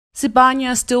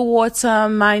Sibanye Stillwater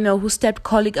miner who stabbed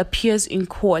colleague appears in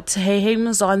court. Hey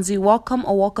Mzansi,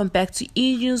 welcome back to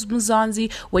E-News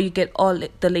Mzansi, where you get all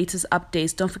the latest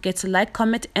updates. Don't forget to like,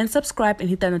 comment and subscribe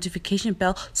and hit that notification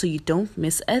bell so you don't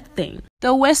miss a thing.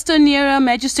 The Western Area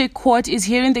Magistrate Court is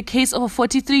hearing the case of a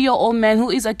 43-year-old man who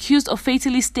is accused of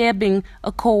fatally stabbing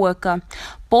a co-worker.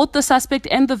 Both the suspect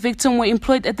and the victim were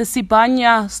employed at the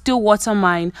Sibanye Stillwater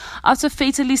Mine. After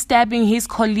fatally stabbing his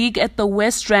colleague at the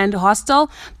West Rand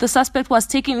hostel, the suspect was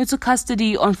taken into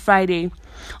custody on Friday.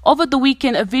 Over the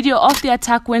weekend, a video of the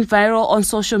attack went viral on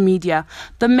social media.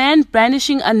 The man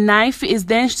brandishing a knife is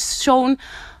then shown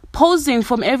posing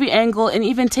from every angle and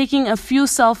even taking a few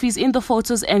selfies in the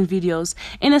photos and videos.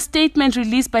 In a statement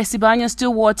released by Sibanye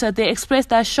Stillwater, they expressed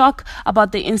their shock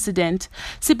about the incident.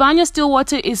 Sibanye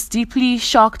Stillwater is deeply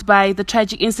shocked by the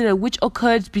tragic incident which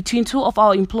occurred between two of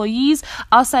our employees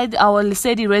outside our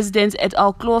Lesedi residence at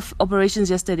our cloth operations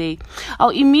yesterday.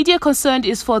 Our immediate concern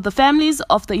is for the families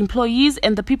of the employees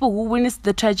and the people who witnessed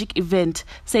the tragic event,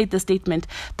 said the statement.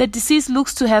 The deceased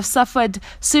looks to have suffered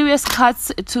serious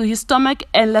cuts to his stomach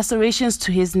and lacerations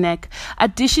to his neck.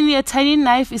 Additionally, a tiny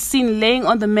knife is seen laying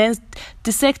on the man's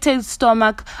dissected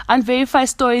stomach. Unverified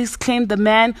stories claim the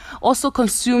man also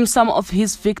consumed some of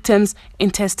his victim's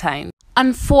intestines.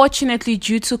 Unfortunately,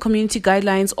 due to community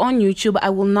guidelines on YouTube, I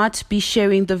will not be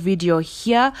sharing the video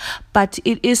here, but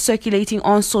it is circulating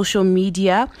on social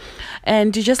media.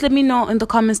 And just let me know in the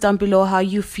comments down below how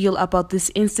you feel about this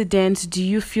incident. Do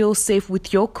you feel safe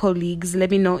with your colleagues?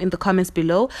 Let me know in the comments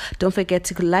below. Don't forget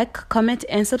to like, comment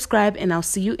and subscribe, and I'll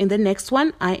see you in the next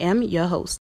one. I am your host.